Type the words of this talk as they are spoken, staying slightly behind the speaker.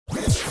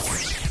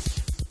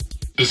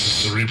This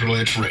is Cerebral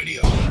Edge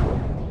Radio.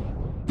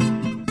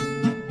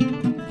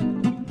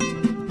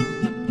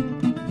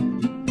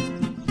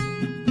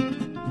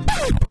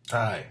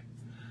 Hi.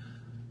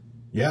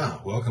 Yeah,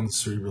 welcome to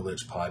Cerebral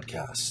Edge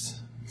Podcast.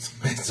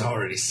 It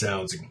already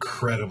sounds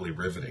incredibly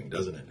riveting,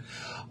 doesn't it?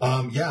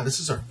 Yeah, this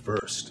is our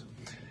first.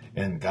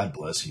 And God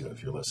bless you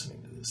if you're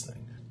listening to this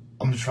thing.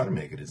 I'm going to try to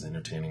make it as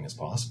entertaining as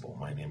possible.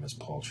 My name is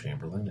Paul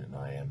Chamberlain, and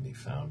I am the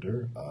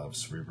founder of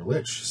Cerebral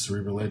Itch.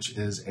 Cerebral Itch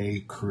is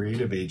a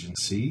creative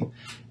agency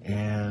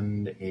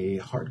and a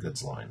hard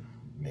goods line.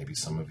 Maybe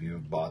some of you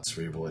have bought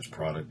Cerebral Itch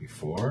product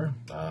before.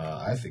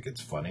 I think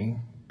it's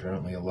funny.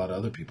 Apparently a lot of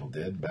other people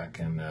did back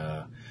in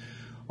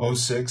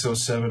 06,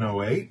 07,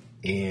 08.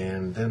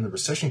 And then the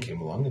recession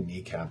came along and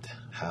kneecapped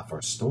half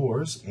our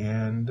stores,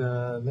 and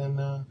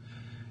then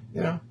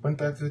went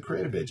back to the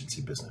creative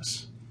agency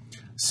business.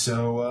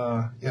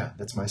 So,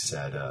 that's my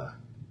sad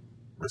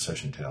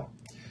recession tale.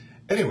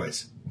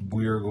 Anyways,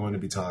 we're going to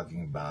be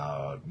talking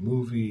about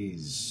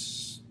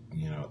movies,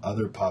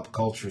 other pop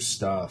culture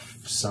stuff,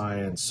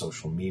 science,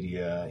 social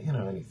media,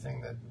 anything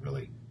that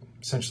really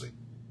essentially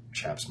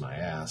chaps my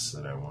ass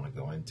that I want to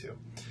go into.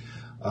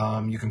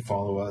 You can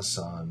follow us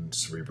on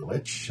Cerebral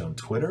Itch on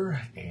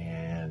Twitter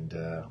and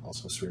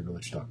also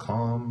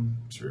cerebralitch.com.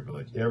 Cerebral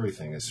Itch,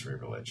 everything is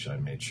Cerebral Itch. I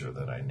made sure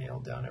that I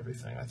nailed down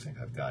everything. I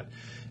think I've got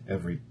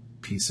every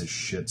piece of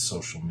shit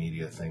social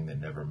media thing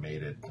that never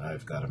made it.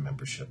 I've got a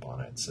membership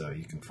on it, so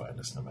you can find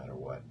us no matter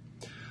what.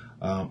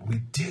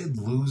 We did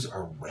lose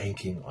our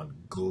ranking on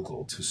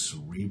Google to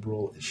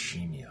cerebral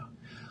ischemia.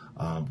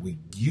 We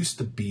used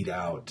to beat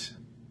out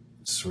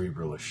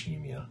cerebral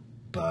ischemia,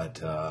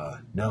 but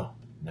no.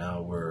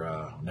 Now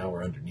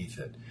we're underneath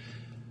it.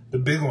 The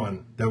big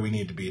one that we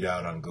need to beat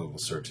out on Google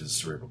search is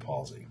cerebral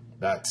palsy.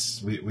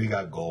 We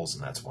got goals,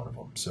 and that's one of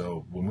them.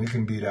 So when we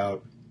can beat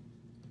out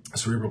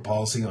cerebral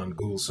palsy on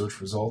Google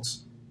search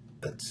results,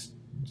 that's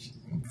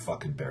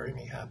fucking bury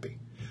me happy.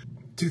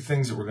 Two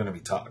things that we're going to be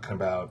talking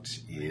about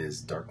is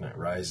Dark Knight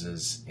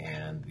Rises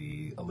and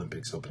the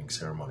Olympics opening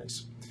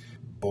ceremonies.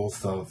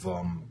 Both of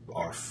them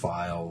are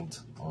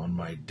filed on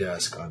my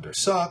desk under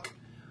Suck,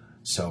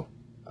 so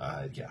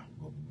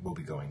we'll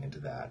be going into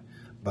that.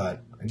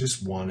 But I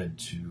just wanted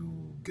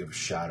to give a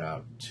shout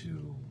out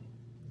to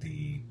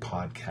the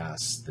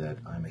podcasts that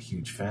I'm a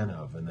huge fan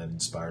of and that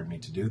inspired me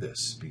to do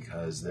this,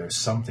 because there's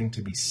something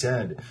to be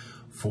said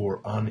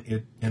for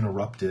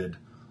uninterrupted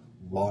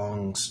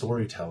long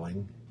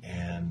storytelling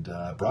and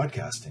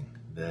broadcasting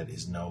that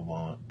is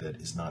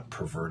not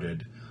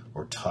perverted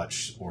or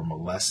touched or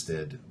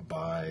molested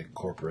by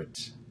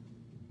corporate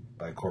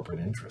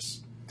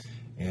interests.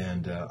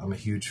 And I'm a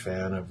huge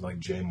fan of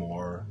Jay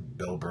Moore,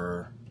 Bill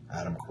Burr,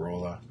 Adam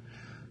Carolla,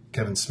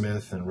 Kevin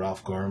Smith, and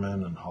Ralph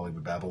Garman and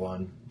Hollywood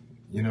Babylon.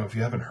 If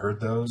you haven't heard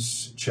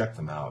those, check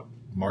them out.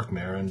 Mark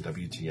Maron,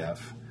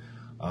 WTF.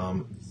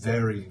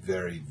 Very,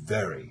 very,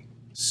 very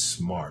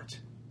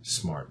smart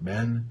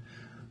men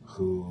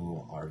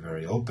who are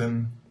very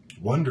open,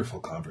 wonderful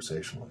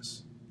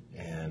conversationalists.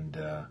 And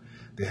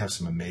they have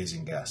some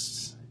amazing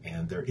guests.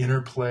 And their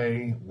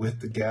interplay with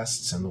the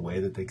guests and the way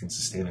that they can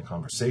sustain a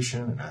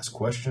conversation and ask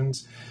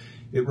questions,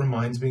 it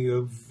reminds me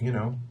of,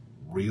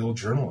 real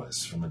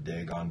journalists from a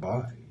day gone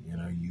by.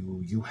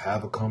 You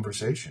have a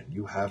conversation.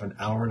 You have an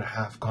hour and a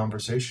half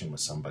conversation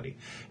with somebody.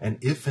 And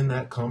if in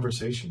that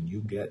conversation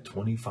you get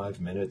 25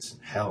 minutes,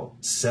 hell,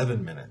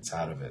 7 minutes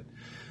out of it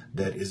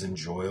that is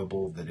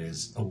enjoyable, that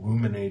is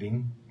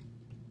illuminating,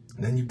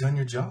 then you've done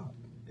your job.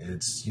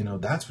 It's,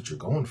 that's what you're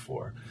going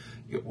for.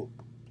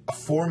 A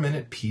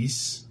 4-minute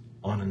piece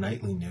on a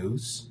nightly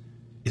news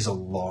is a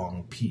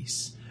long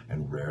piece,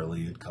 and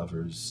rarely it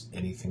covers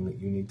anything that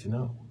you need to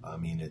know. I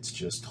mean, it's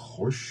just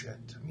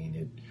horseshit. I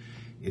mean,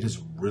 it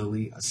is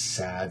really a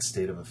sad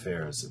state of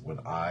affairs that when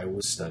I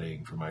was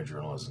studying for my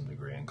journalism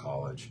degree in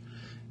college,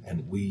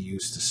 and we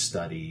used to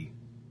study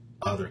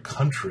other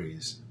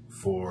countries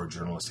for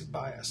journalistic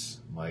bias,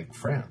 like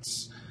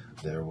France,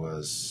 there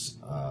was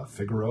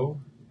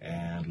Figaro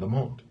and Le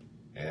Monde.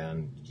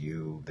 And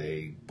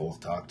they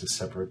both talk to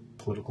separate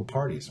political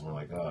parties. And we're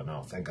like, oh,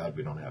 no, thank God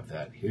we don't have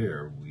that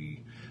here.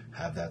 We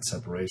have that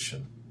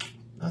separation.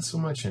 Not so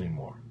much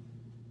anymore.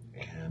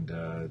 And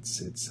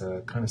it's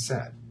kind of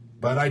sad.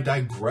 But I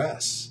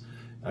digress.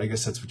 I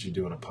guess that's what you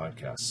do in a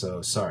podcast.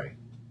 So, sorry.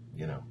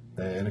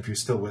 And if you're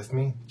still with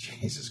me,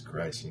 Jesus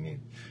Christ, you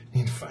need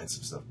to find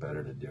some stuff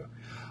better to do.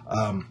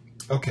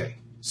 Okay,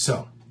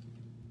 so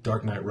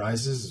Dark Knight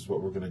Rises is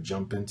what we're going to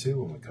jump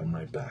into when we come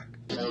right back.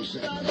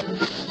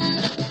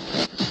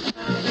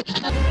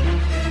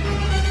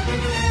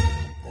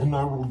 And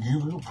I will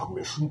give you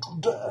permission to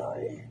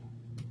die.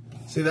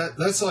 See,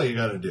 that's all you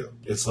got to do.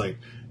 It's like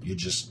you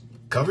just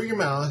cover your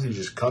mouth, you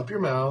just cup your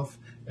mouth,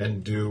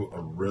 and do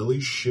a really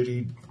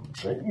shitty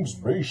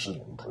James Mason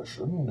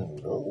impression,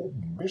 and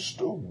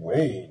Mr.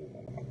 Wayne.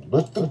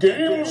 Let the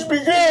games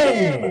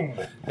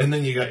begin! And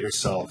then you got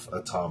yourself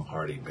a Tom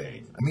Hardy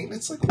Bane. I mean,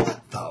 it's like,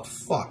 what the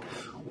fuck?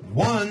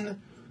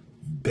 One,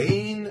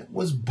 Bane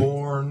was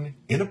born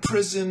in a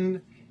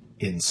prison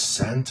in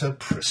Santa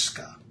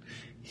Prisca.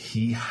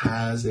 he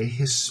has a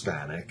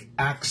Hispanic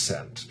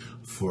accent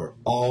for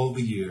all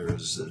the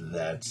years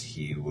that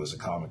he was a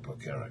comic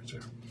book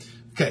character.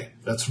 Okay,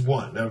 that's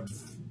one. Now,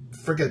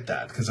 forget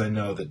that, because I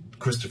know that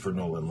Christopher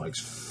Nolan likes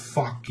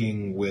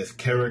fucking with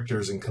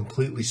characters and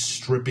completely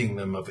stripping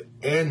them of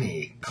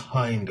any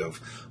kind of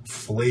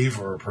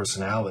flavor or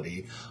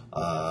personality.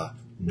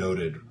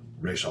 Noted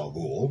Ra's al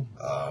Ghul,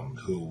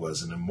 who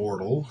was an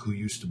immortal who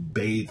used to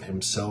bathe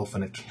himself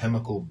in a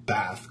chemical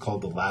bath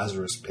called the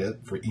Lazarus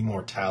Pit for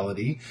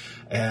immortality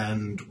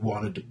and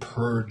wanted to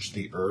purge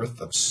the Earth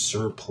of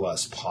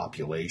surplus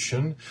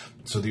population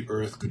so the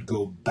Earth could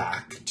go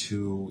back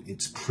to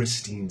its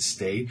pristine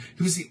state.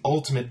 He was the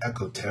ultimate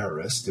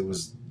eco-terrorist.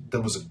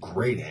 That was a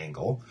great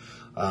angle.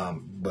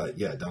 But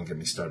yeah, don't get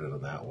me started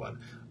on that one.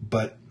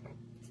 But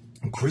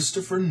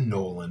Christopher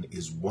Nolan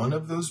is one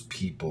of those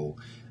people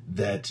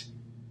that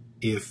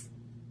if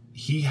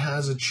he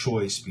has a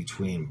choice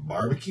between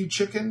barbecue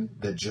chicken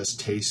that just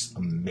tastes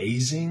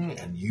amazing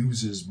and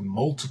uses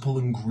multiple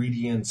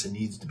ingredients and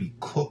needs to be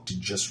cooked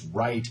just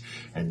right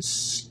and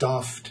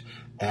stuffed,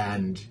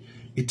 and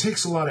it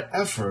takes a lot of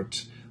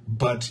effort,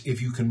 but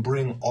if you can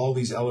bring all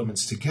these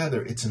elements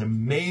together, it's an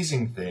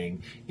amazing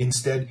thing.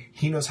 Instead,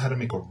 he knows how to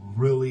make a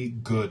really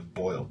good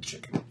boiled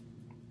chicken.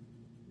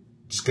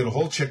 Just get a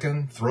whole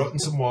chicken, throw it in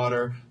some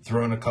water,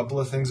 throw in a couple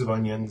of things of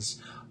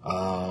onions,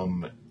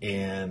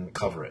 and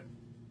cover it.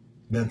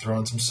 Then throw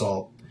in some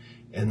salt,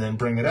 and then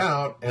bring it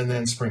out, and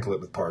then sprinkle it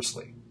with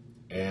parsley.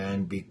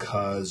 And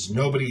because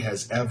nobody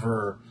has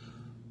ever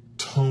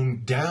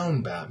toned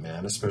down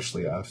Batman,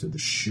 especially after the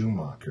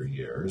Schumacher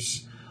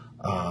years,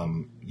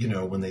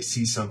 when they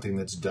see something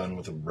that's done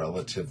with a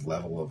relative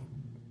level of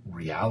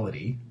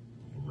reality,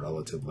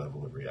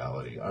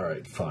 all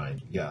right,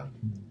 fine, yeah,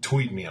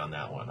 tweet me on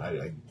that one.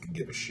 I can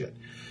give a shit.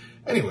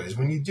 Anyways,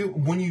 when you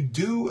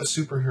do a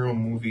superhero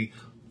movie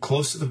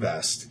close to the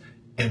vest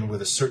and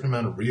with a certain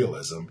amount of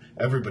realism,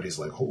 everybody's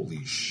like,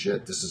 holy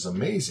shit, this is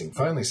amazing.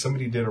 Finally,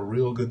 somebody did a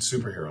real good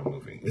superhero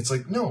movie. It's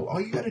like, no,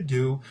 all you got to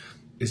do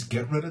is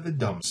get rid of the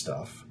dumb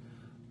stuff,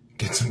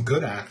 get some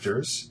good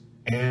actors,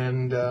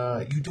 and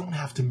you don't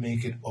have to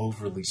make it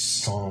overly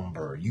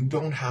somber. You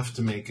don't have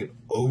to make it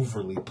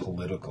overly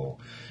political.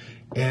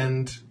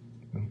 And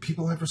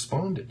people have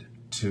responded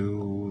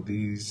to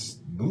these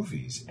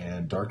movies,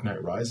 and Dark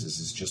Knight Rises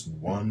is just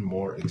one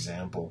more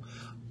example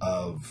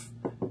of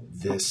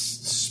this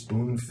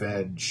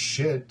spoon-fed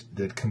shit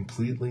that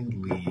completely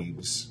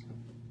leaves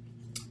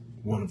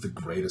one of the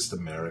greatest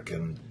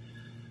American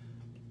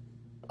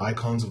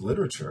icons of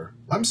literature.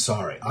 I'm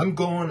sorry. I'm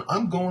going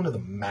to the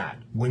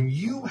mat. When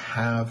you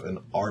have an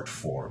art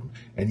form,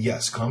 and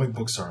yes, comic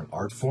books are an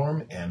art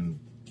form,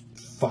 and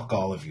fuck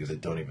all of you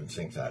that don't even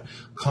think that.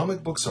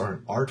 Comic books are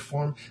an art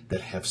form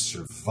that have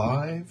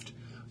survived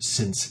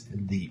since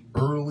the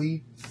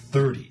early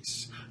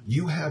 30s.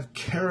 You have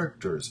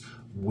characters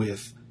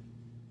with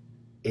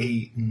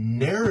a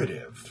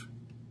narrative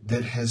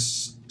that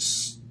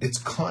its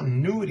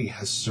continuity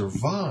has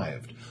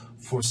survived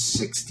for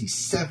 60,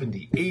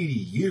 70, 80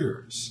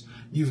 years.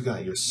 You've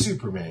got your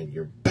Superman,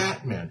 your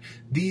Batman.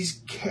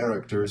 These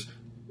characters,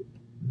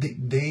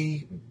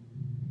 they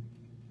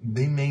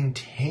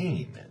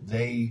maintain,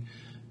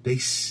 they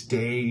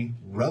stay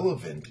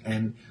relevant,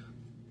 and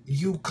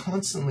you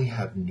constantly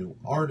have new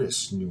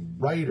artists, new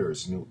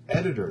writers, new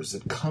editors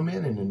that come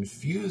in and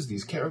infuse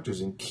these characters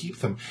and keep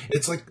them.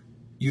 It's like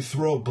you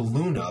throw a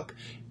balloon up,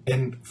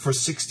 and for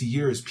 60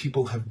 years,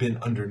 people have been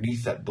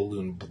underneath that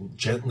balloon,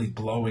 gently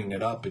blowing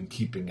it up and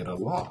keeping it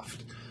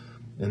aloft.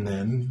 And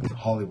then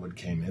Hollywood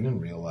came in and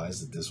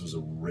realized that this was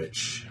a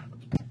rich,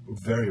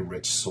 very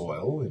rich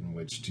soil in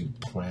which to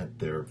plant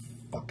their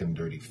fucking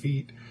dirty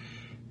feet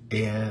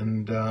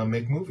and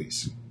make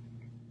movies.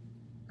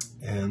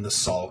 And the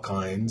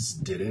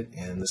Salkinds did it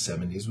in the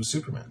 70s with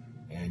Superman.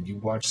 And you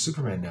watch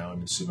Superman now,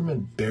 and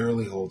Superman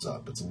barely holds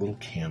up. It's a little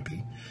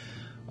campy.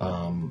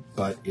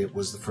 But it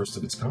was the first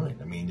of its kind.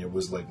 I mean, it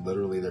was like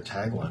literally their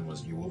tagline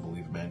was, "You will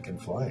believe a man can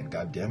fly." And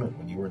God damn it,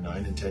 when you were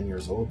 9 and 10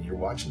 years old and you're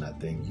watching that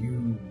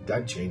thing,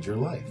 that changed your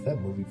life. That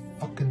movie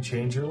fucking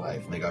changed your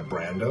life. And they got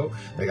Brando,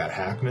 they got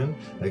Hackman,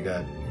 they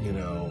got,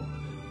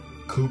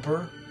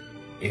 Cooper,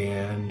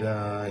 and,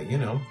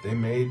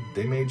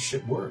 they made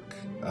shit work.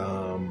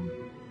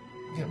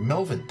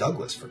 Melvin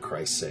Douglas, for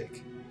Christ's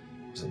sake.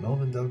 Was it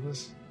Melvin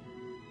Douglas?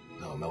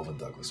 No, Melvin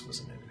Douglas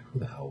wasn't in it. Who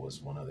the hell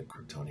was one of the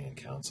Kryptonian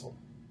Council?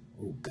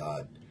 Oh,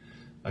 God.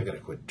 I gotta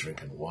quit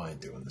drinking wine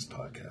doing this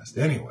podcast.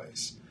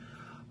 Anyways.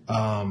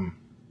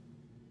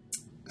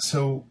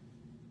 So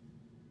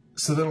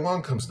then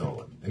along comes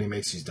Nolan, and he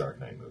makes these Dark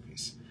Knight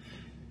movies.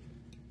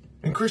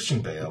 And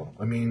Christian Bale,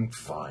 I mean,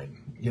 fine.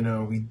 He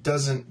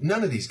doesn't...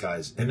 None of these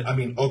guys... And, I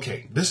mean,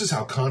 okay, this is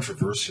how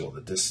controversial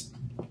that this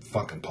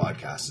fucking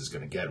podcast is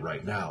going to get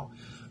right now.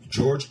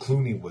 George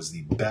Clooney was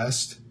the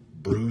best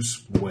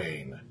Bruce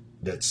Wayne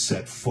that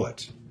set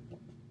foot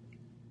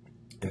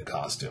in a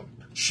costume.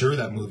 Sure,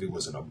 that movie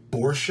was an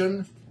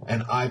abortion,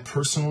 and I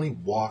personally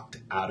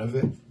walked out of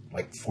it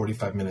like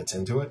 45 minutes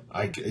into it.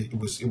 It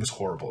was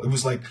horrible. It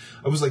was like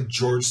I was like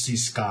George C.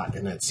 Scott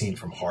in that scene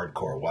from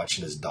Hardcore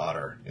watching his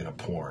daughter in a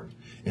porn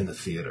in the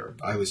theater.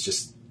 I was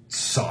just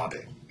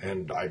sobbing,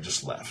 and I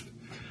just left.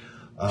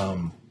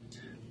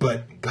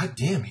 But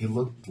goddamn, he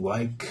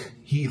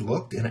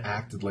looked and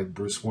acted like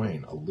Bruce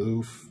Wayne,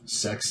 aloof,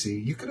 sexy.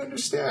 You could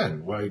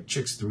understand why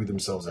chicks threw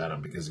themselves at him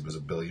because he was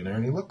a billionaire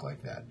and he looked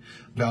like that.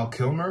 Val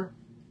Kilmer,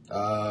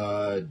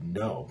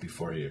 no,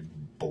 before he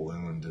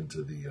ballooned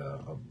into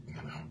the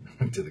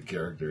into the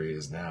character he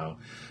is now.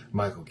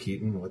 Michael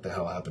Keaton, what the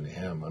hell happened to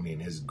him? I mean,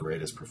 his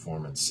greatest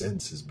performance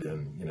since has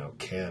been,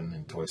 Ken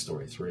in Toy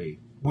Story 3,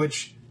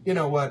 which, you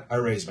know what? I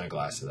raised my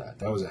glass to that.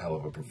 That was a hell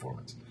of a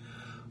performance.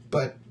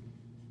 But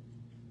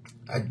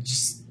I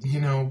just,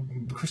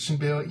 Christian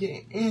Bale,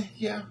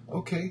 yeah,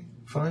 okay,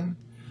 fine.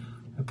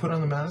 I put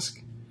on the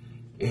mask,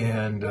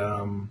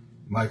 and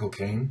Michael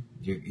Caine,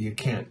 you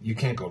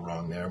can't go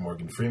wrong there.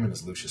 Morgan Freeman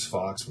is Lucius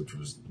Fox,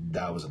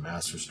 that was a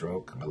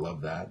masterstroke. I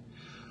love that,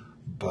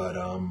 but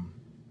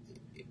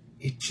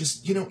it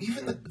just,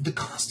 even the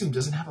costume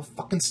doesn't have a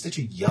fucking stitch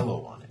of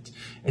yellow on it.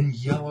 And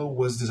yellow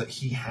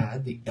he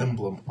had the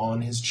emblem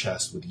on his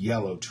chest with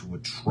yellow to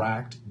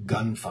attract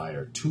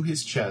gunfire to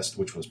his chest,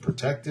 which was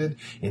protected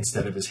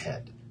instead of his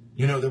head.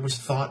 There was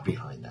thought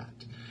behind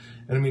that.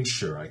 And I mean,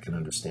 sure, I can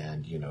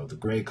understand, the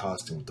gray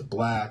costume with the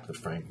black, the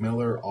Frank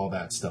Miller, all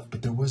that stuff.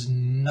 But there was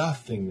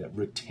nothing that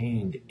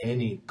retained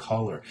any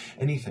color,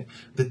 anything.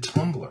 The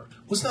Tumbler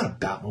was not a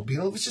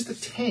Batmobile. It was just a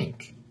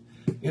tank.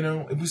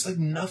 It was like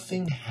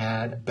nothing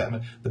had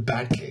Batman. The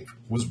Batcave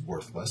was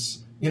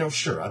worthless.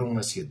 Sure, I don't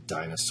want to see a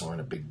dinosaur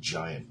and a big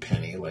giant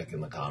penny like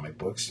in the comic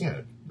books.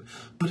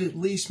 But at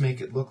least make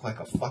it look like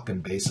a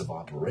fucking base of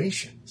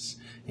operations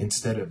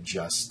instead of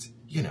just,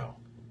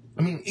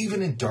 I mean,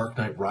 even in Dark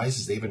Knight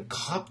Rises, they even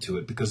cop to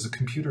it because the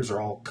computers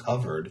are all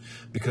covered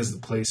because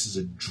the place is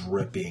a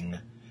dripping,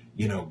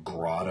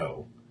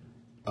 grotto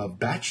of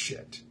bat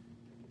shit.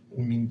 I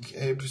mean,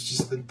 it was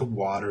just the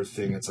water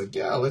thing. It's like,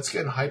 yeah, let's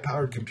get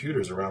high-powered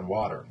computers around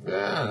water.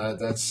 Yeah,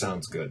 that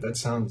sounds good. That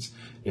sounds,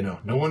 no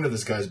wonder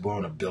this guy's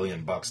blowing $1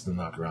 billion to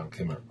knock around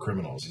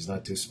criminals. He's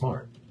not too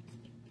smart.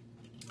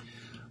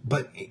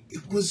 But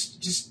it was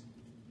just,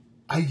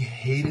 I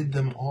hated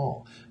them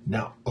all.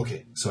 Now,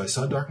 okay, so I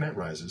saw Dark Knight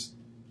Rises.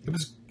 It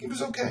was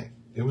okay.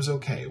 It was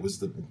okay. It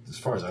was, as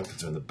far as I'm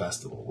concerned, the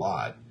best of the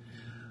lot.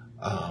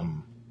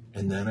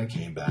 And then I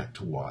came back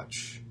to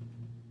watch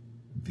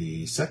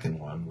the second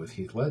one with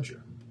Heath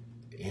Ledger,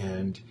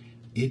 and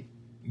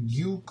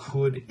you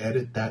could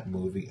edit that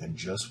movie and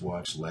just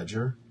watch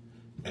Ledger,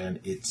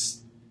 and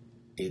it's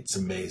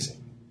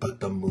amazing. But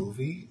the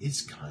movie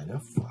is kind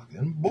of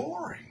fucking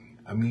boring.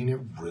 I mean,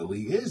 it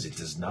really is. It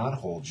does not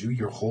hold you.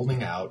 You're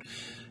holding out.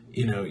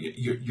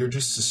 You're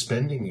just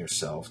suspending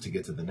yourself to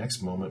get to the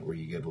next moment where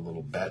you get a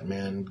little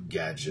Batman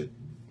gadget,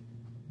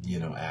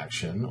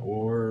 action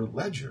or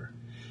Ledger,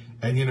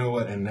 and you know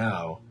what? And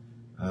now.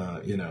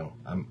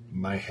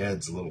 My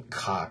head's a little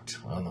cocked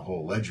on the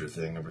whole Ledger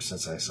thing ever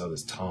since I saw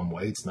this Tom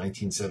Waits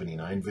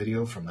 1979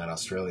 video from that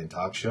Australian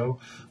talk show.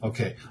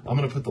 Okay, I'm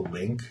going to put the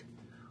link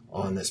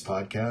on this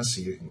podcast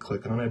so you can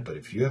click on it, but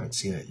if you haven't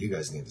seen it, you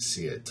guys need to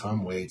see it.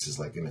 Tom Waits is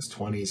like in his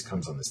 20s,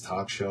 comes on this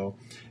talk show.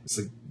 It's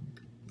like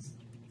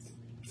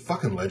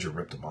fucking Ledger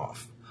ripped him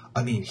off.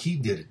 I mean, he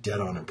did a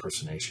dead-on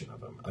impersonation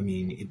of him. I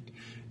mean,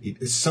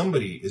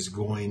 somebody is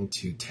going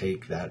to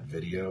take that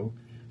video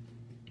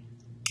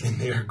and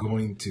they're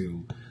going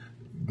to,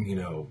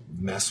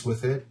 mess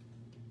with it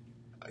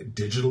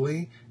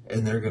digitally,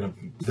 and they're gonna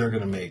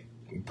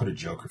put a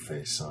Joker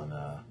face on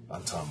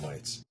Tom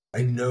Waits.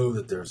 I know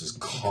that there's this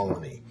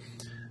colony,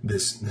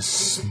 this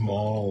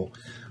small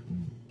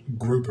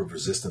group of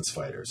resistance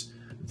fighters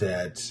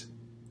that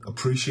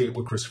appreciate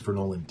what Christopher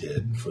Nolan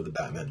did for the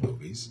Batman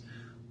movies,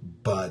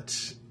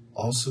 but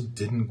also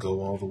didn't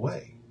go all the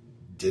way.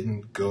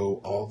 Didn't go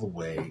all the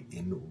way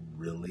in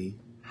really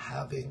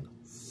having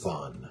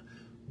fun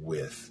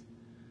with,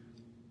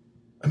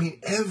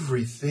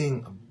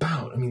 everything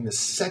about, the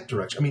set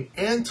direction.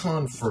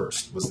 Anton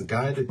Furst was the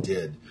guy that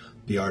did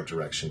the art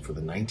direction for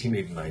the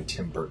 1989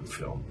 Tim Burton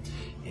film.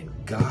 And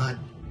god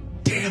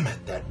damn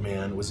it, that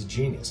man was a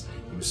genius.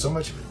 He was so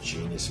much of a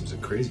genius, he was a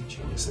crazy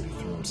genius, that he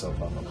threw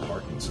himself off a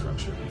parking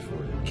structure before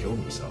he killed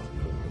himself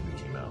before the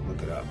movie came out.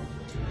 Look it up.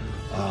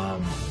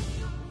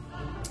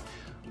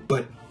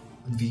 But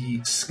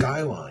the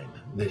skyline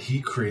that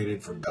he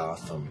created for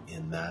Gotham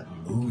in that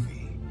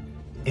movie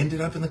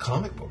ended up in the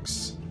comic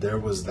books. There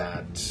was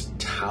that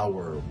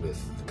tower with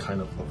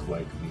kind of looked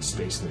like the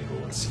Space Needle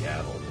in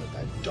Seattle, with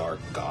that dark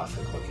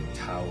gothic looking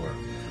tower,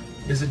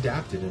 is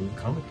adapted in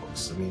comic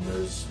books.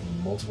 There's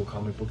multiple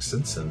comic books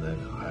since then that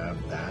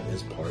have that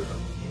as part of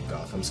the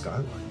Gotham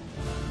skyline.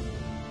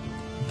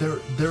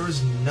 There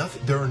is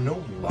nothing. There are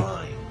no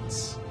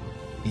lines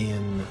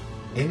in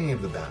any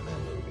of the Batman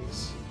movies.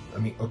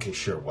 Okay,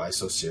 sure, why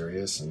so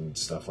serious and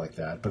stuff like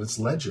that, but it's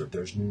Ledger.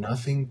 There's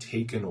nothing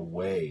taken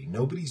away.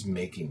 Nobody's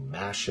making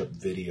mashup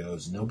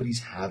videos. Nobody's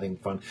having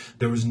fun.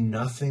 There was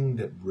nothing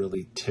that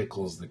really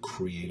tickles the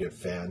creative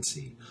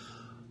fancy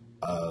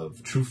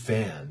of true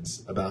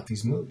fans about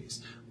these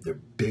movies. They're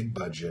big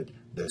budget,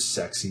 they're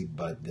sexy,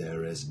 but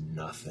there is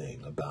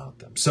nothing about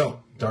them.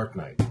 So, Dark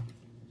Knight.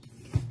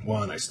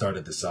 One, I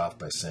started this off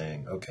by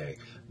saying, okay,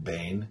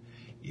 Bane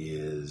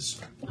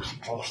is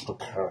just a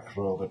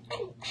character that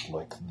talks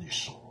like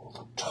this all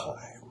the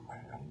time,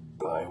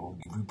 and I will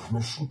give you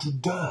permission to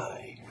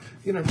die.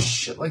 You know,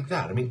 shit like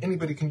that. I mean,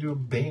 anybody can do a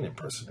Bane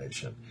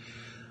impersonation.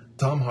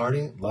 Tom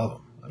Hardy, love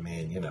him. I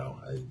mean, you know,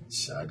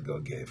 I'd go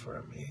gay for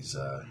him. He's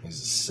a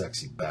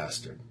sexy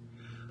bastard.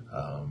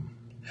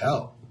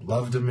 Hell,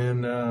 loved him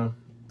in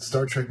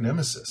Star Trek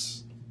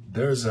Nemesis.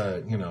 There's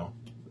I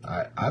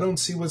don't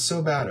see what's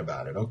so bad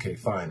about it. Okay,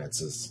 fine,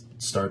 it's a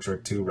Star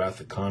Trek II Wrath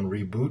of Khan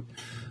reboot,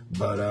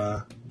 but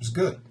it was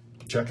good.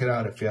 Check it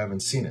out if you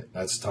haven't seen it.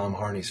 That's Tom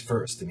Hardy's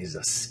first, and he's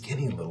a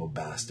skinny little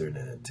bastard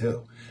in it,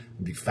 too.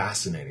 It'd be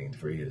fascinating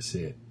for you to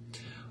see it.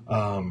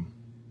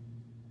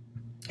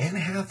 Anne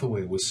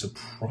Hathaway was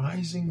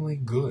surprisingly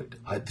good.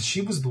 She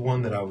was the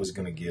one that I was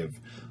going to give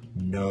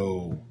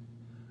no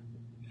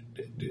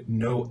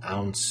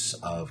ounce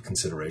of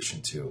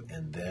consideration to,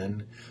 and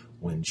then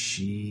when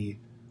she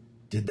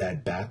did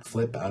that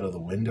backflip out of the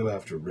window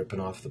after ripping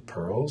off the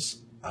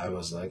pearls, I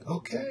was like,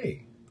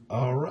 okay,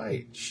 all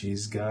right,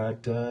 she's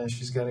got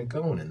it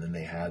going. And then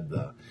they had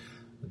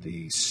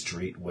the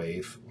street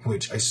wave,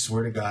 which I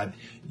swear to God,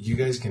 you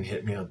guys can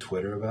hit me on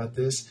Twitter about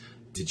this.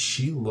 Did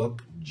she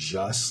look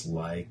just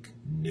like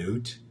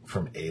Newt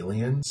from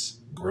Aliens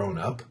grown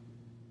up?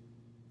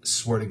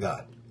 Swear to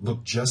God,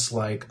 looked just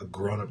like a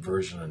grown up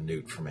version of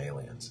Newt from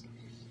Aliens.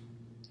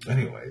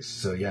 Anyways,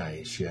 so yeah,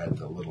 she had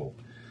the little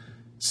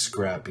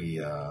scrappy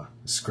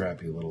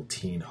little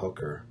teen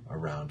hooker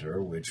around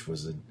her, which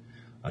was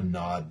a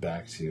nod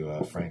back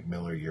to Frank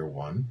Miller Year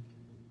One.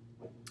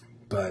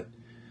 But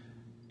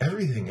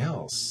everything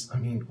else, I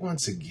mean,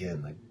 once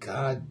again, the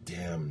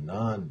goddamn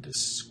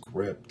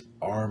nondescript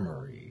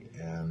armory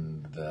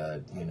and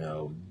the,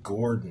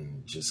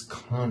 Gordon just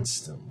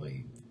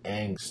constantly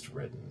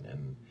angst-ridden,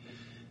 and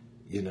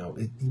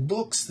it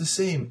looks the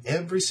same.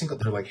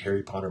 They're like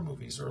Harry Potter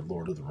movies or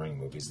Lord of the Ring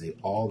movies. They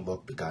all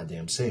look the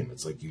goddamn same.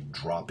 It's like you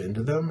drop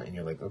into them and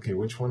you're like, okay,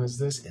 which one is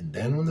this? And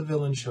then when the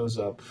villain shows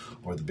up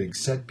or the big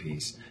set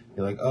piece,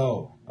 you're like,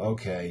 oh,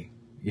 okay,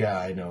 yeah,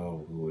 I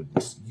know who would.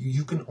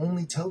 You can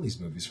only tell these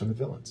movies from the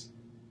villains.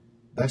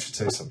 That should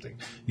say something.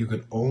 You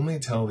can only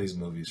tell these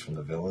movies from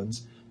the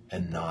villains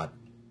and not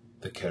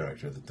the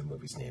character that the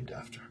movie's named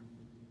after.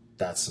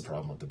 That's the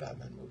problem with the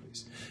Batman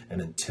movies.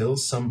 And until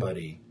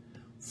somebody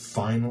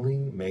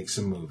finally makes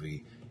a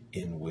movie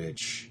in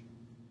which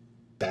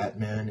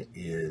Batman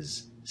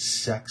is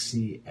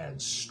sexy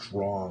and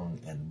strong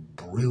and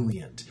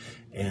brilliant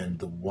and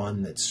the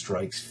one that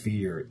strikes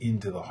fear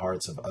into the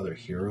hearts of other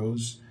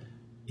heroes,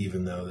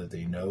 even though that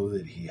they know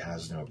that he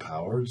has no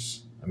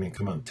powers. I mean,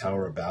 come on,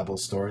 Tower of Babel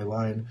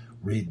storyline,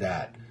 read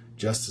that.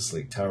 Justice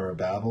League, Tower of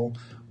Babel,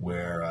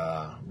 where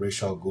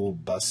Ra's al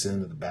Ghul busts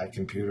into the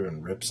Batcomputer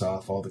and rips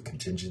off all the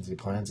contingency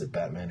plans that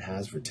Batman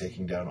has for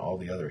taking down all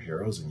the other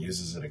heroes and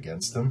uses it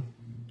against them.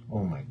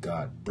 Oh my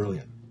God,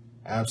 brilliant.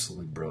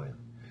 Absolutely brilliant.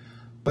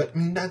 But, I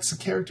mean, that's the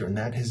character, and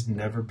that has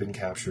never been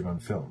captured on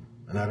film.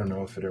 And I don't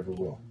know if it ever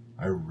will.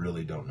 I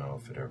really don't know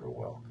if it ever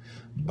will.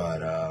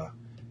 But,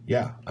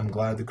 yeah, I'm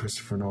glad the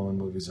Christopher Nolan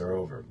movies are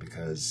over,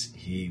 because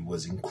he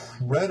was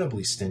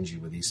incredibly stingy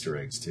with Easter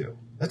eggs, too.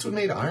 That's what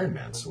made Iron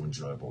Man so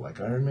enjoyable. Like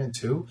Iron Man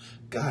 2,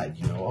 God,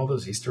 all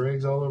those Easter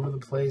eggs all over the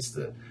place.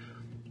 The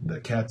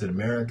Captain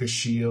America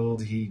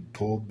shield he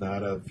pulled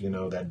out of,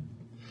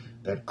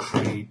 that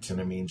crate, and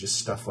I mean, just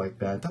stuff like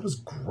that. That was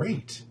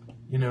great,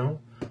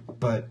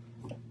 But,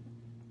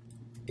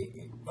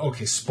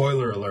 okay,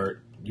 spoiler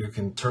alert. You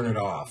can turn it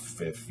off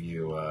if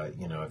you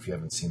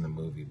haven't seen the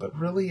movie. But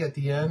really, at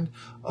the end,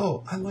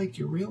 oh, I like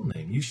your real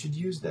name. You should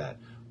use that.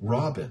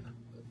 Robin.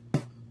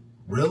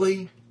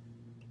 Really?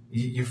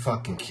 You're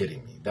fucking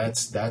kidding me.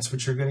 That's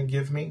what you're going to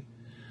give me?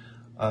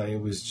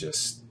 It was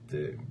just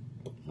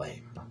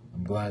lame.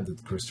 I'm glad that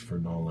the Christopher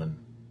Nolan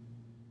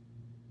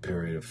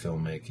period of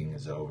filmmaking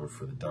is over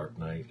for The Dark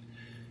Knight.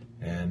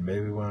 And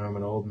maybe when I'm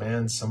an old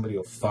man, somebody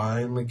will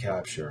finally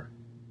capture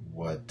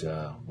what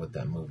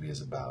that movie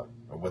is about,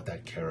 or what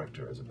that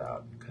character is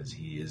about, because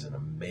he is an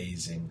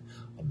amazing,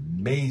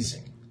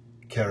 amazing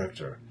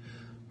character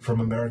from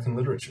American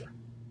literature.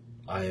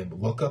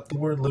 Look up the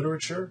word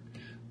literature,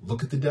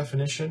 look at the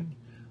definition,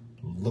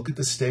 look at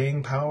the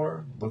staying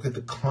power, look at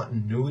the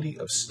continuity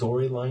of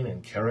storyline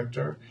and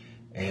character,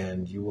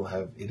 and you will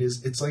have,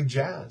 it's like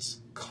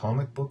jazz.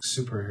 Comic book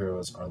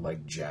superheroes are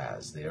like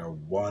jazz. They are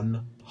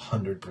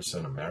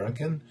 100%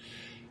 American,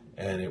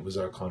 and it was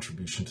our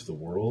contribution to the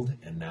world,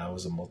 and now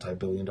is a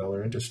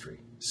multi-billion-dollar industry.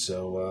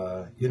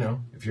 So,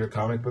 if you're a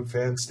comic book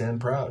fan,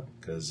 stand proud,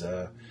 because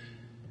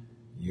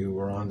you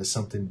were on to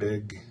something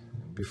big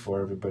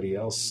before everybody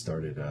else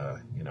started,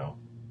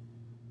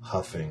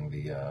 huffing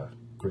the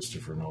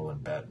Christopher Nolan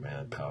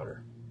Batman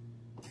powder.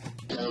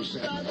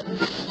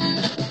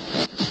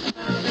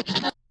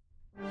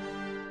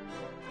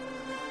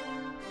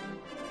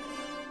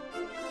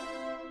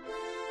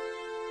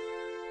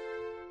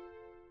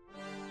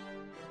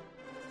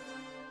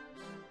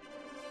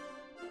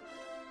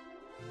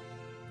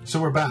 So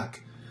we're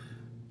back.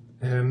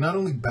 And not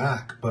only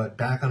back, but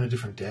back on a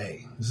different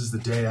day. This is the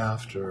day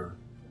after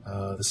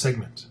the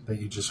segment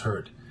that you just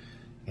heard.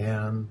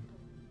 And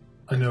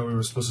I know we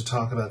were supposed to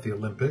talk about the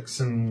Olympics,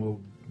 and we'll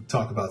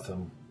talk about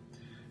them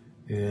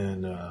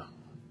in a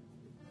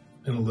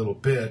little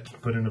bit,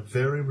 but in a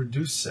very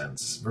reduced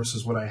sense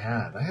versus what I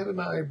had. I had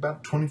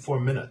about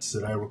 24 minutes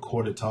that I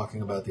recorded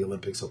talking about the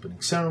Olympics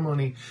opening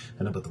ceremony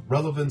and about the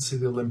relevance of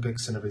the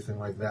Olympics and everything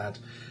like that.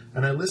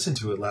 And I listened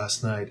to it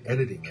last night,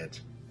 editing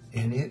it,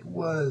 and it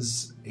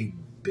was a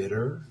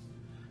bitter,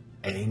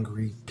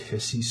 angry,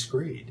 pissy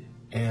screed.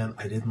 And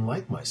I didn't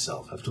like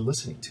myself after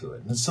listening to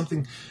it. And it's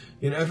something,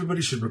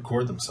 everybody should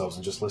record themselves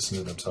and just listen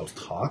to themselves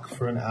talk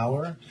for an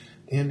hour.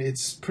 And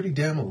it's pretty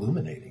damn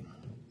illuminating.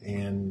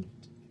 And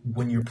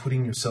when you're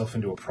putting yourself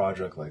into a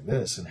project like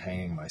this and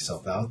hanging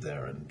myself out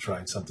there and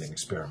trying something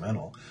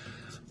experimental,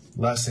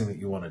 last thing that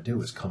you want to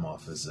do is come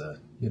off as a,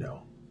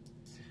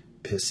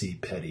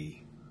 pissy,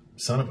 petty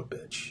son of a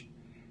bitch.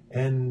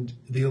 And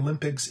the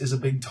Olympics is a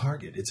big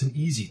target. It's an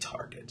easy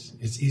target.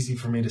 It's easy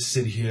for me to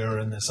sit here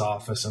in this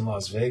office in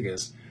Las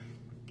Vegas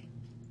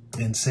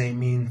and say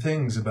mean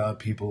things about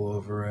people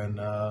over in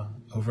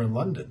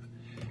London.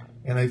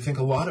 And I think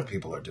a lot of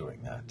people are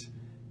doing that.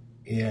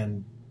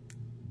 And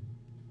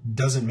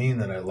doesn't mean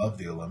that I love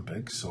the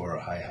Olympics or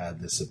I had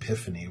this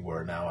epiphany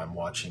where now I'm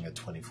watching it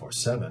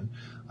 24/7.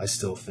 I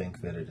still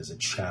think that it is a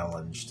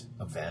challenged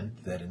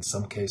event that in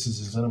some cases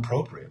is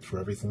inappropriate for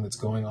everything that's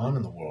going on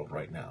in the world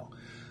right now.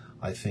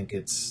 I think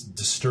it's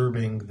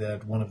disturbing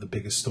that one of the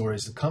biggest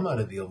stories to come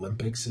out of the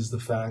Olympics is the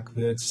fact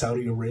that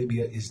Saudi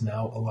Arabia is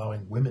now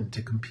allowing women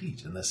to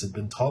compete, and this had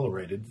been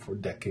tolerated for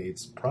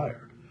decades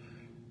prior.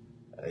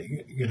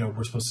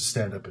 We're supposed to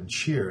stand up and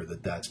cheer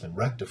that that's been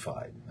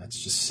rectified.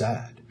 That's just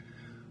sad.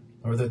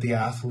 Or that the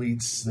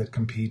athletes that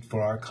compete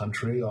for our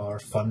country are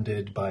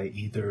funded by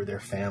either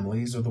their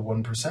families or the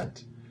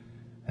 1%.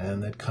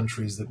 And that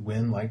countries that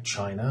win, like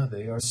China,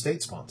 they are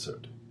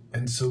state-sponsored.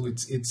 And so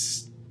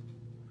it's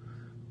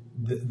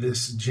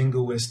this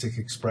jingoistic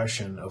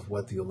expression of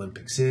what the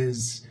Olympics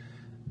is,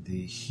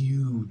 the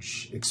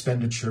huge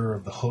expenditure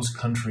of the host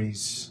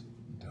countries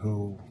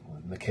who,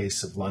 in the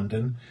case of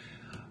London,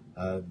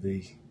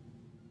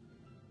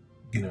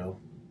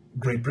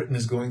 Great Britain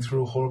is going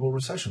through a horrible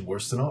recession,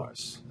 worse than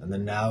ours. And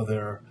then now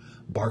their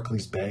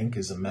Barclays Bank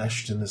is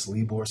enmeshed in this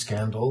Libor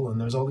scandal, and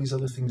there's all these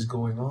other things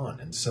going on.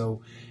 And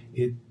so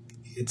it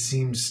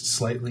seems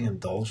slightly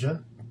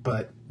indulgent,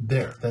 but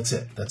that's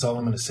it. That's all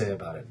I'm going to say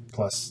about it.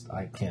 Plus,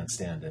 I can't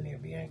stand any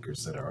of the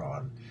anchors that are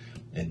on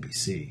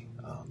NBC.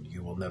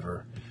 You will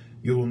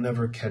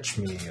never catch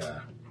me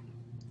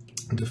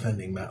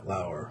defending Matt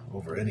Lauer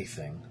over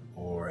anything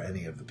or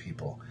any of the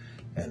people.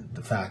 And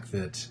the fact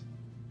that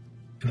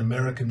an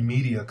American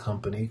media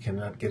company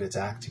cannot get its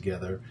act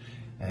together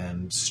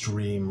and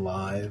stream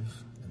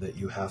live, that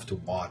you have to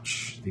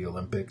watch the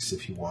Olympics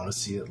if you want to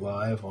see it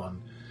live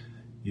on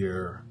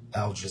your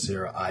Al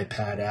Jazeera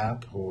iPad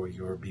app or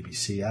your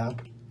BBC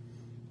app.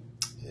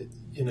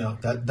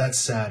 That's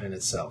sad in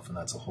itself, and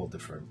that's a whole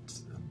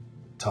different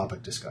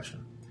topic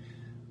discussion.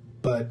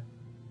 But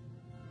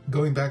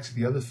going back to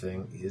the other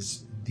thing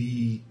is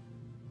the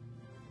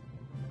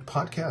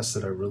podcasts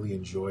that I really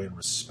enjoy and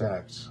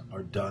respect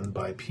are done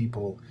by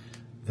people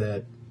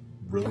that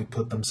really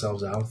put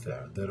themselves out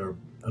there, that are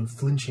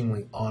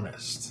unflinchingly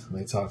honest. And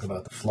they talk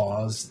about the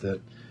flaws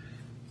that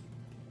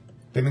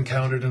they've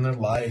encountered in their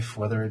life,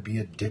 whether it be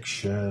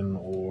addiction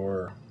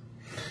or,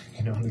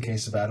 in the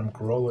case of Adam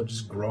Carolla,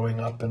 just growing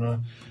up in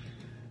a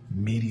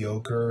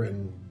mediocre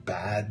and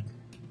bad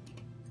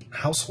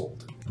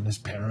household. And his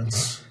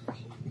parents,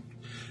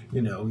 he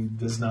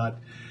does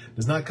not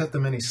cut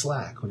them any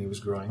slack when he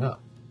was growing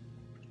up.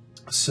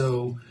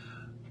 So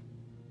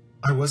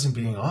I wasn't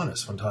being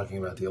honest when talking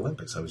about the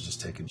Olympics. I was just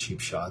taking cheap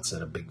shots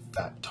at a big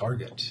fat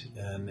target.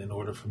 And in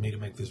order for me to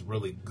make this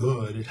really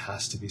good, it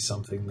has to be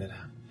something that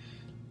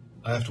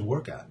I have to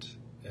work at.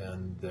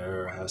 And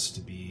there has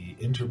to be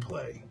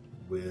interplay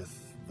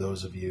with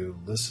those of you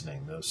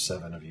listening, those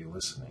 7 of you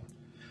listening.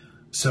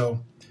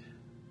 So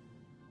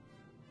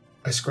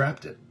I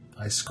scrapped it.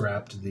 I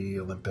scrapped the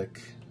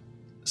Olympic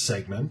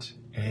segment,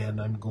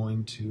 and I'm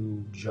going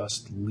to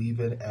just leave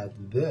it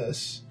at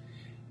this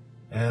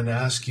and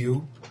ask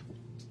you,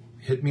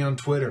 hit me on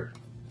Twitter,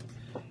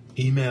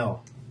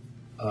 email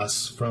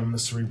us from the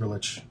Cerebral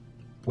Itch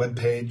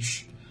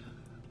webpage.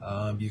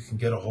 You can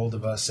get a hold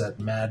of us at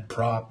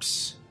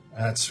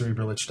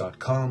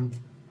madprops@cerebralitch.com,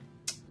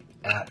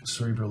 at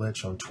Cerebral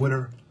Itch on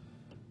Twitter,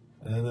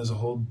 and there's a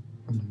whole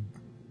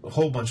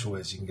bunch of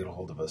ways you can get a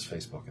hold of us,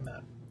 Facebook and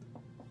that.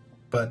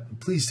 But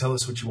please tell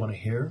us what you want to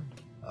hear.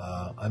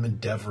 I'm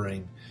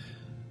endeavoring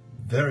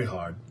very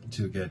hard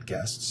to get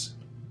guests.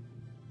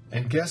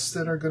 And guests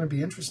that are going to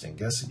be interesting,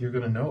 guests that you're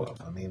going to know of.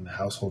 I mean,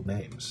 household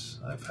names.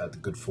 I've had the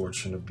good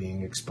fortune of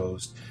being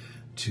exposed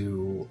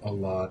to a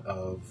lot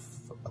of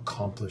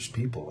accomplished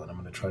people, and I'm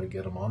going to try to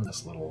get them on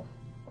this little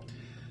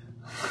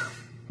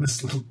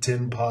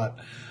tin pot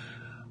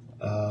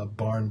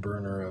barn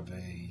burner of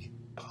a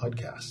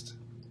podcast.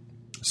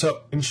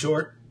 So, in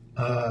short,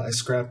 I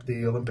scrapped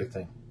the Olympic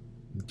thing.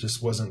 It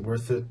just wasn't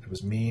worth it. It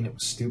was mean, it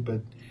was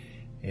stupid,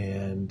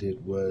 and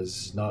it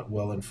was not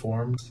well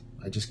informed.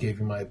 I just gave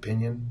you my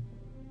opinion,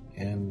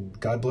 and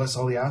God bless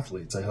all the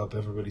athletes. I hope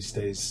everybody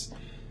stays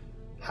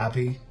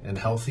happy and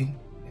healthy,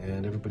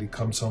 and everybody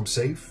comes home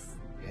safe,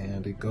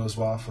 and it goes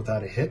off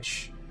without a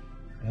hitch,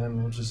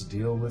 and we'll just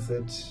deal with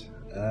it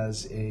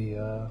as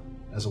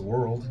a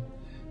world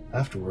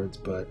afterwards.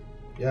 But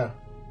yeah,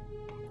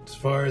 as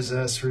far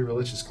as Sri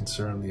Relish is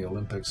concerned, the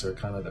Olympics are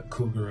kind of the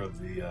cougar of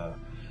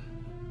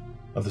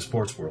the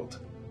sports world.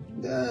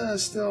 Yeah,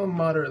 still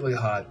moderately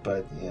hot,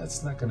 but yeah,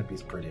 it's not going to be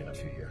as pretty in a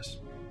few years.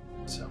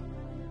 So,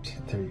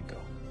 there you go.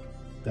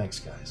 Thanks,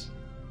 guys.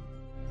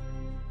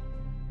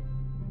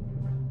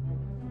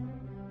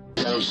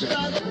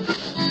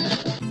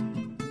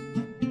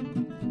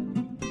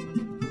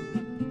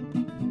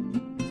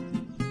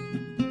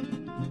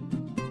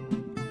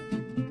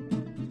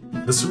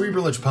 The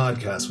Cerebral Itch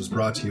podcast was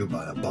brought to you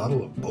by a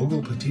bottle of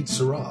Bogle Petite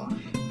Syrah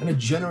and a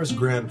generous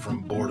grant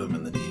from boredom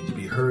and the need to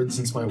be heard,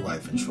 since my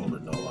wife and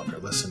children no longer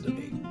listen to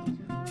me.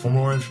 For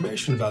more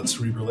information about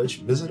Cerebral Itch,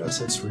 visit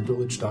us at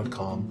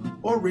cerebralitch.com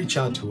or reach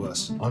out to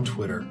us on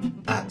Twitter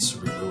at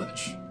Cerebral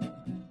Itch.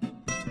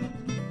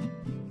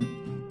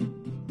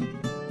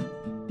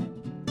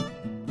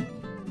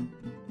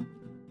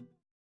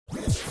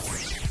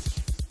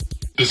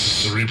 This is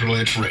Cerebral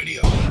Itch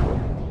Radio.